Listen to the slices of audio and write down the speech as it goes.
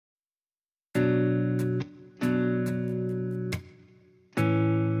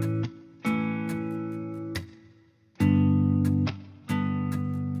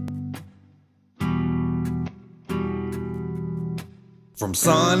From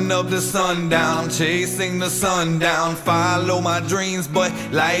sun up to sundown, I'm chasing the sundown. Follow my dreams, but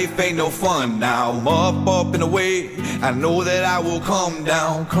life ain't no fun now. I'm up and away. I know that I will come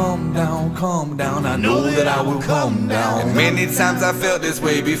down, come down, come down. I know that I will come down. And many times I felt this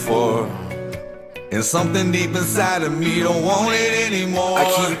way before, and something deep inside of me don't want it anymore. I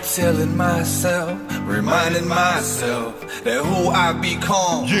keep telling myself, reminding myself, that who I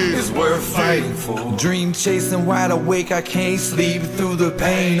become is worth fighting for. Dream chasing, wide awake, I can't sleep through the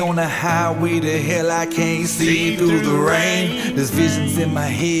pain. On the highway to hell, I can't see through the rain. There's visions in my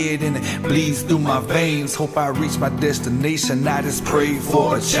head and it bleeds through my veins. Hope I reach my destination, I just pray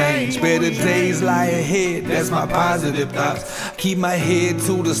for a change. Better days lie ahead, that's my positive thoughts. Keep my head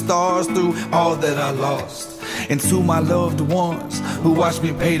to the stars through all that I lost. And to my loved ones who watch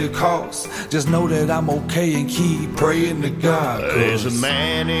me pay the cost, just know that I'm okay and keep praying to God. There's a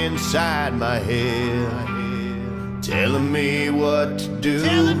man inside my head telling me what to do.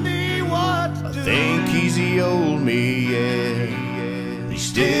 I think he's the old me, yeah. He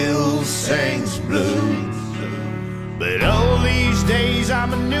still sings blues, but all these days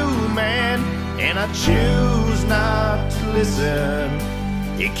I'm a new man, and I choose not to listen.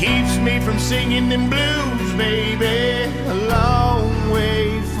 It keeps me from singing them blues, baby, a long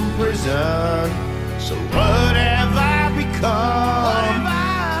way from prison. So what have I become?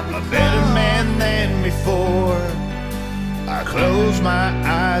 A better man than before. I close my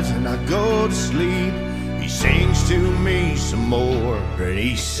eyes and I go to sleep. He sings to me some more, and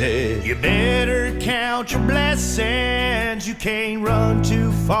he said, you better count your blessings. You can't run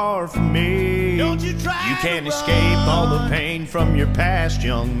too far from me. Don't you try. You can't escape all the pain from your past,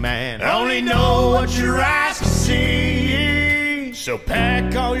 young man. I only know what your eyes can see. So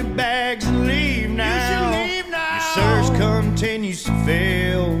pack all your bags and leave now. You should leave now. Your search continues to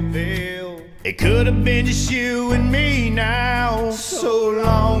fail. It could have been just you and me now. So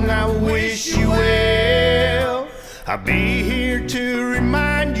long I wish you well. I'll be here to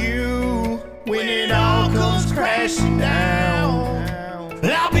remind you when it all comes crashing down.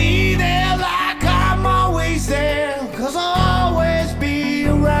 I'll be there like I'm always there, 'cause I'll always be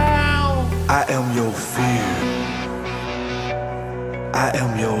around. I am your fear, I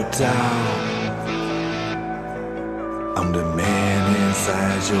am your doubt. I'm the man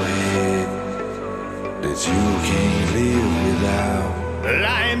inside your head that you can't live without. But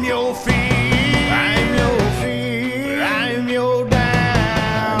I am your fear, I am your fear, I am your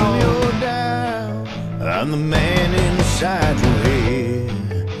doubt, I'm your doubt. I'm the man inside your head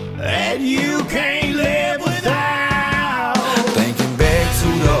that you can't live without. Thinking back to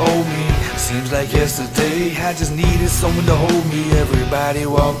the old me, seems like yesterday. I just needed someone to hold me. Everybody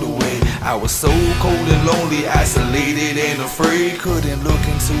walked away. I was so cold and lonely, isolated and afraid. Couldn't look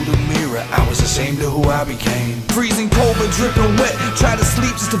into the mirror, I was ashamed of who I became. Freezing cold but dripping wet, try to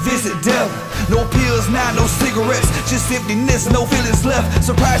sleep just to visit death. No pills now, no cigarettes, just emptiness, no feelings left.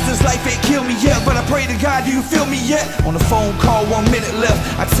 Surprised this life ain't killed me yet, but I pray to God, do you feel me yet? On the phone call, 1 minute left.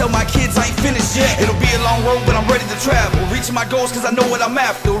 I tell my kids I ain't finished yet. It'll be a long road, but I'm ready to travel. Reaching my goals 'cause I know what I'm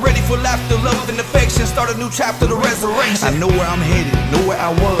after. Ready for laughter, love and affection. Start a new chapter, the resurrection. I know where I'm headed, know where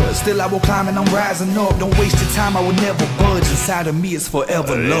I was. Still I will climb and I'm rising up. Don't waste your time, I will never budge. Inside of me is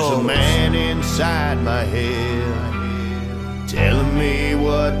forever love. There's a man inside my head telling me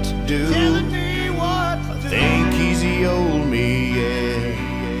what to do. I think he's the old me,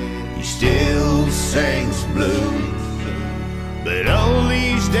 yeah. He still sings blues, but all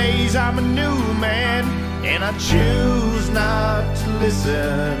these days I'm a new man, and I choose not to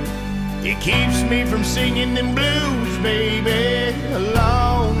listen. It keeps me from singing them blues, baby, a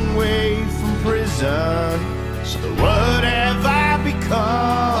long way from prison. So what have I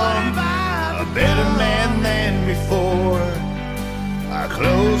become? A better man than before. I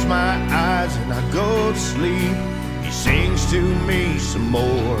close my eyes and I go to sleep. He sings to me some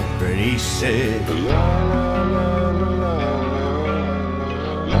more, and he said, la la la la la.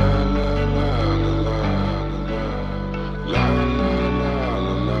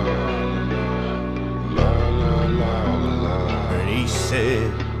 He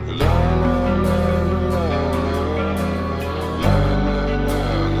said,